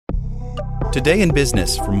Today in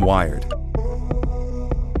Business from Wired.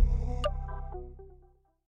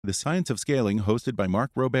 The Science of Scaling, hosted by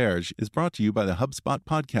Mark Roberge, is brought to you by the HubSpot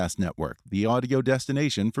Podcast Network, the audio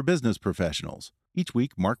destination for business professionals. Each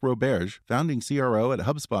week, Mark Roberge, founding CRO at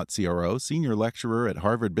HubSpot CRO, senior lecturer at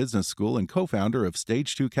Harvard Business School, and co-founder of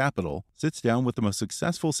Stage 2 Capital, sits down with the most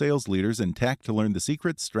successful sales leaders in tech to learn the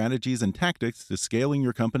secrets, strategies, and tactics to scaling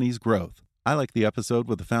your company's growth. I like the episode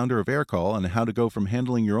with the founder of Aircall on how to go from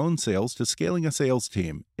handling your own sales to scaling a sales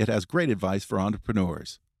team. It has great advice for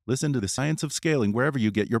entrepreneurs. Listen to The Science of Scaling wherever you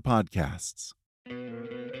get your podcasts.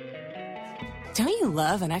 Don't you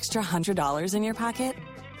love an extra $100 in your pocket?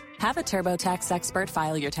 Have a TurboTax expert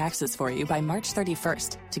file your taxes for you by March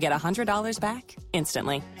 31st to get $100 back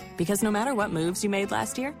instantly. Because no matter what moves you made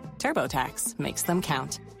last year, TurboTax makes them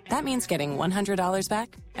count. That means getting $100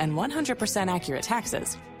 back and 100% accurate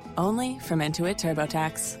taxes only from Intuit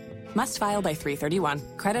TurboTax. Must file by 3/31.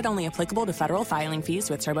 Credit only applicable to federal filing fees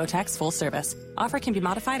with TurboTax full service. Offer can be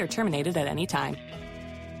modified or terminated at any time.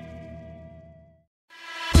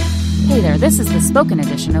 Hey there, this is the spoken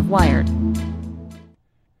edition of Wired.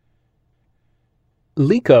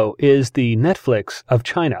 LeEco is the Netflix of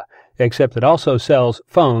China, except it also sells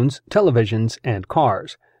phones, televisions, and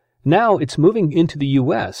cars. Now it's moving into the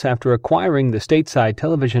U.S. after acquiring the stateside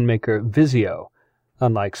television maker Vizio.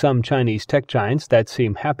 Unlike some Chinese tech giants that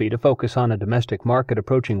seem happy to focus on a domestic market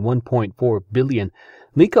approaching $1.4 billion,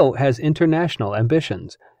 LeEco has international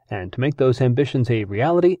ambitions. And to make those ambitions a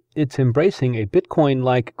reality, it's embracing a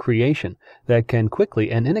Bitcoin-like creation that can quickly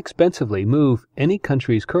and inexpensively move any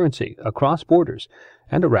country's currency across borders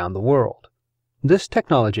and around the world. This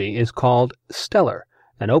technology is called Stellar,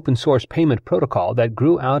 an open-source payment protocol that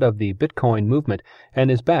grew out of the Bitcoin movement and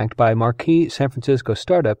is backed by marquee San Francisco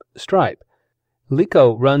startup Stripe.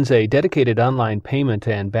 LeEco runs a dedicated online payment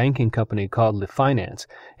and banking company called LeFinance,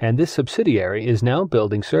 and this subsidiary is now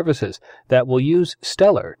building services that will use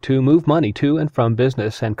Stellar to move money to and from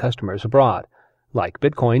business and customers abroad. Like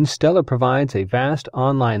Bitcoin, Stellar provides a vast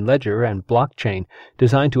online ledger and blockchain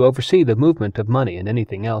designed to oversee the movement of money and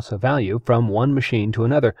anything else of value from one machine to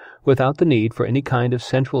another without the need for any kind of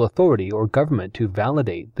central authority or government to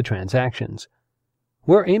validate the transactions.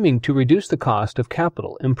 We're aiming to reduce the cost of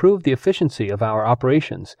capital, improve the efficiency of our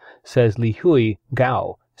operations, says Lihui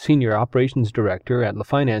Gao, Senior Operations Director at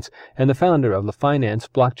LeFinance and the founder of LeFinance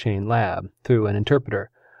Blockchain Lab, through an interpreter.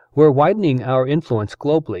 We're widening our influence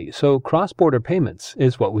globally, so cross-border payments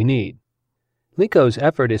is what we need. LeEco's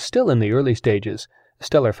effort is still in the early stages.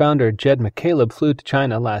 Stellar founder Jed McCaleb flew to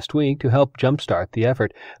China last week to help jumpstart the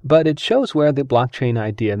effort, but it shows where the blockchain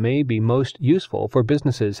idea may be most useful for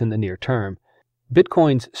businesses in the near term.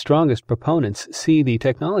 Bitcoin's strongest proponents see the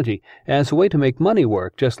technology as a way to make money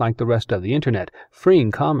work just like the rest of the Internet,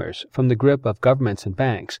 freeing commerce from the grip of governments and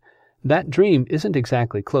banks. That dream isn't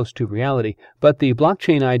exactly close to reality, but the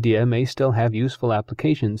blockchain idea may still have useful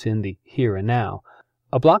applications in the here and now.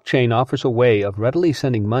 A blockchain offers a way of readily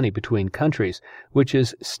sending money between countries, which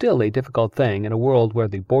is still a difficult thing in a world where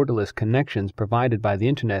the borderless connections provided by the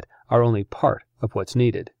Internet are only part of what's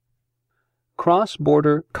needed.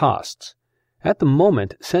 Cross-border costs. At the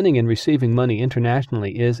moment, sending and receiving money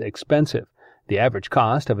internationally is expensive. The average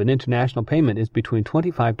cost of an international payment is between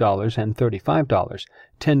 $25 and $35,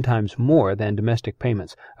 10 times more than domestic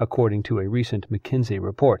payments, according to a recent McKinsey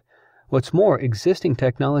report. What's more, existing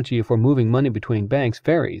technology for moving money between banks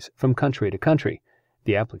varies from country to country.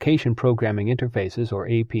 The application programming interfaces, or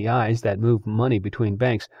APIs, that move money between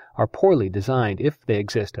banks are poorly designed if they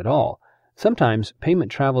exist at all. Sometimes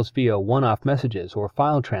payment travels via one-off messages or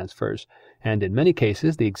file transfers, and in many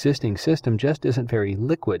cases the existing system just isn't very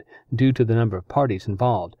liquid due to the number of parties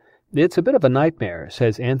involved. It's a bit of a nightmare,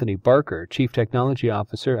 says Anthony Barker, Chief Technology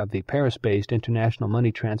Officer of the Paris-based international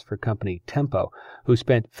money transfer company Tempo, who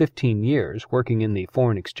spent 15 years working in the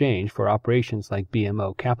foreign exchange for operations like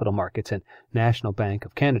BMO Capital Markets and National Bank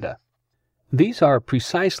of Canada. These are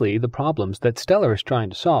precisely the problems that Stellar is trying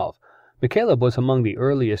to solve. McCaleb was among the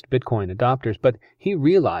earliest Bitcoin adopters, but he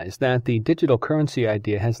realized that the digital currency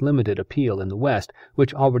idea has limited appeal in the West,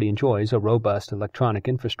 which already enjoys a robust electronic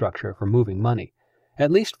infrastructure for moving money.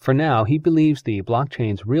 At least for now, he believes the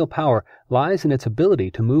blockchain's real power lies in its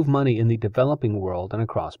ability to move money in the developing world and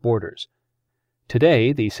across borders.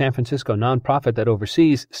 Today, the San Francisco nonprofit that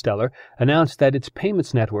oversees Stellar announced that its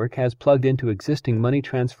payments network has plugged into existing money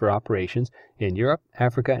transfer operations in Europe,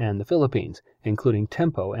 Africa, and the Philippines, including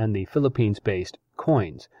Tempo and the Philippines-based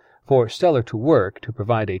Coins. For Stellar to work to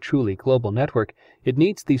provide a truly global network, it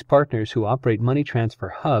needs these partners who operate money transfer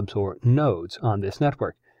hubs or nodes on this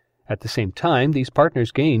network. At the same time, these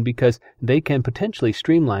partners gain because they can potentially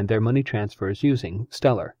streamline their money transfers using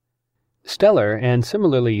Stellar. Stellar and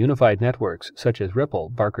similarly unified networks, such as Ripple,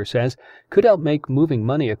 Barker says, could help make moving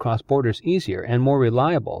money across borders easier and more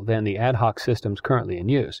reliable than the ad hoc systems currently in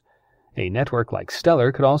use. A network like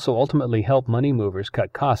Stellar could also ultimately help money movers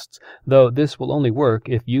cut costs, though this will only work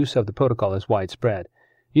if use of the protocol is widespread.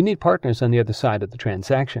 You need partners on the other side of the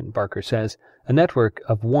transaction, Barker says. A network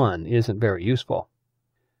of one isn't very useful.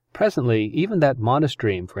 Presently, even that modest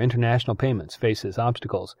dream for international payments faces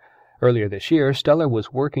obstacles. Earlier this year, Stellar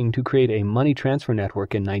was working to create a money transfer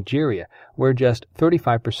network in Nigeria, where just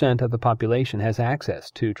 35% of the population has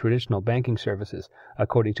access to traditional banking services,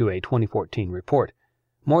 according to a 2014 report.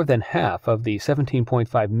 More than half of the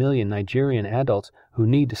 17.5 million Nigerian adults who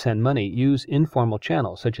need to send money use informal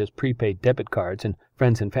channels such as prepaid debit cards and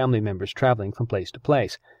friends and family members traveling from place to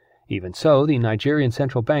place. Even so, the Nigerian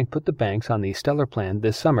central bank put the banks on the Stellar plan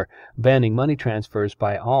this summer, banning money transfers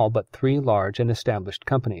by all but 3 large and established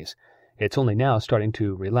companies. It's only now starting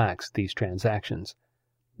to relax these transactions.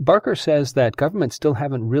 Barker says that governments still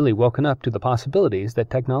haven't really woken up to the possibilities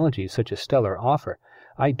that technologies such as Stellar offer.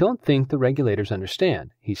 I don't think the regulators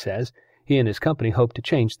understand, he says. He and his company hope to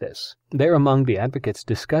change this. They're among the advocates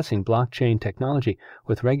discussing blockchain technology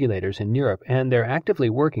with regulators in Europe, and they're actively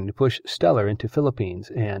working to push Stellar into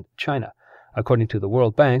Philippines and China. According to the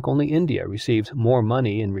World Bank, only India receives more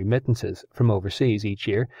money in remittances from overseas each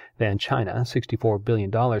year than China, $64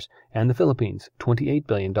 billion, and the Philippines, $28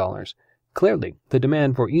 billion. Clearly, the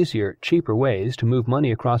demand for easier, cheaper ways to move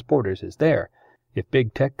money across borders is there. If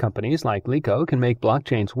big tech companies like LeEco can make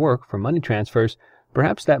blockchains work for money transfers,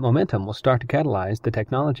 perhaps that momentum will start to catalyze the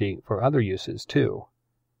technology for other uses, too.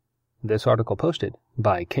 This article posted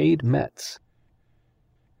by Cade Metz.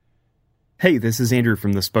 Hey, this is Andrew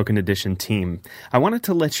from the Spoken Edition team. I wanted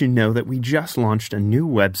to let you know that we just launched a new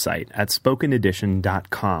website at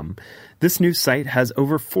spokenedition.com. This new site has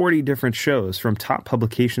over 40 different shows from top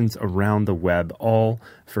publications around the web, all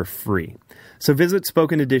for free. So visit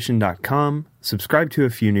spokenedition.com, subscribe to a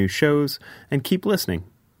few new shows, and keep listening.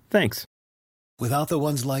 Thanks. Without the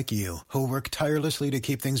ones like you, who work tirelessly to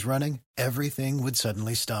keep things running, everything would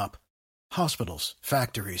suddenly stop. Hospitals,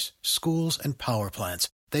 factories, schools, and power plants,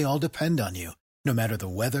 they all depend on you. No matter the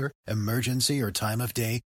weather, emergency, or time of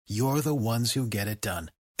day, you're the ones who get it done.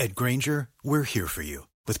 At Grainger, we're here for you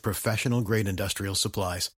with professional-grade industrial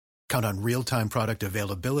supplies. Count on real-time product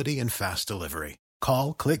availability and fast delivery.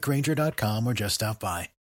 Call, click Grainger.com, or just stop by.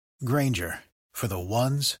 Grainger, for the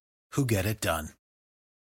ones who get it done.